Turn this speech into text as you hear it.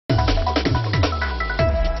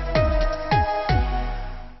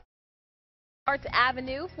Arts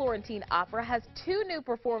Avenue Florentine Opera has 2 new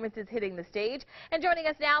performances hitting the stage. And joining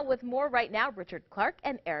us now with more right now, Richard Clark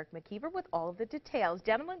and Eric McKeever with all of the details.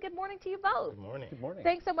 Gentlemen, good morning to you both. Good morning. Good morning.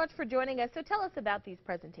 Thanks so much for joining us. So tell us about these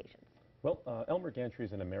presentations. Well, Elmer Gantry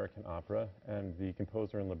is an American opera, and the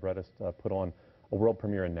composer and librettist put on a world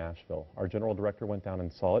premiere in Nashville. Our general director went down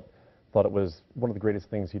and saw it, thought it was one of the greatest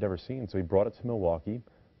things he'd ever seen, so he brought it to Milwaukee,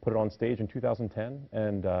 put it on stage in 2010,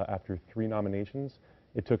 and after 3 nominations,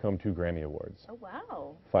 it took home 2 Grammy Awards. Oh,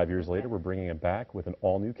 wow. 5 years later, we're bringing it back with an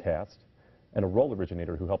all-new cast, and a role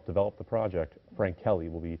originator who helped develop the project, Frank Kelly,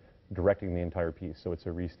 will be directing the entire piece. So it's a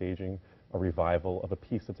restaging, a revival of a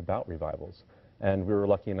piece that's about revivals. And we were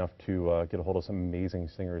lucky enough to get a hold of some amazing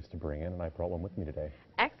singers to bring in, and I brought one with me today.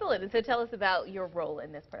 Excellent. And so tell us about your role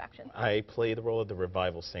in this production. I play the role of the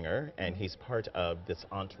revival singer, and he's part of this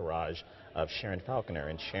entourage of Sharon Falconer.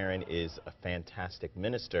 And Sharon is a fantastic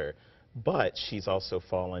minister, but she's also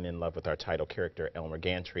fallen in love with our title character, Elmer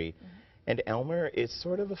Gantry. And Elmer is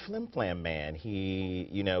sort of a flim-flam man.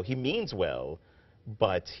 He means well,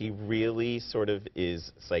 but he really sort of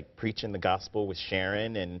is like preaching the gospel with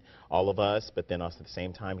Sharon and all of us, but then also at the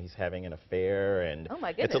same time he's having an affair. And oh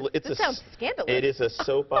my goodness, this sounds scandalous. It is a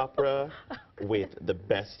soap opera with the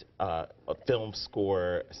best film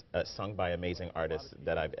score sung by amazing artists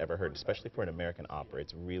that I've ever heard, especially for an American opera.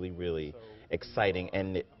 It's really, really exciting,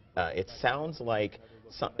 and it sounds like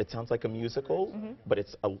a musical, but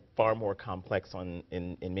it's far more complex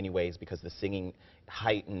in many ways because the singing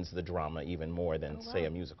heightens the drama even more than, say, a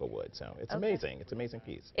musical would. So it's amazing. It's an amazing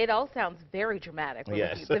piece. It all sounds very dramatic when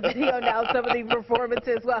yes. we see the video now, some of these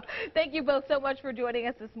performances. Well, thank you both so much for joining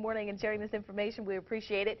us this morning and sharing this information. We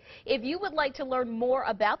appreciate it. If you would like to learn more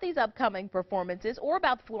about these upcoming performances or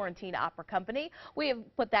about the Florentine Opera Company, we have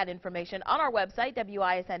put that information on our website,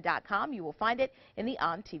 WISN.com. You will find it in the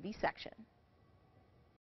On TV section.